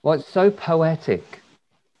What's so poetic,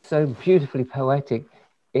 so beautifully poetic,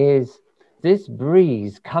 is this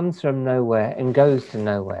breeze comes from nowhere and goes to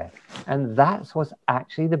nowhere. And that's what's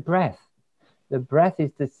actually the breath. The breath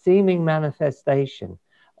is the seeming manifestation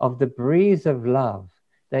of the breeze of love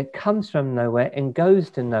that comes from nowhere and goes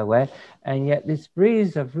to nowhere. And yet this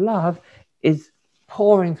breeze of love is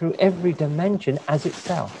pouring through every dimension as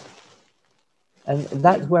itself. And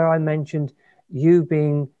that's where I mentioned you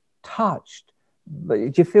being touched. But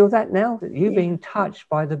do you feel that now? You being touched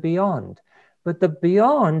by the beyond. But the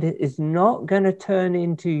beyond is not going to turn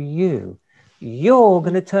into you. You're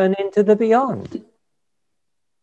going to turn into the beyond.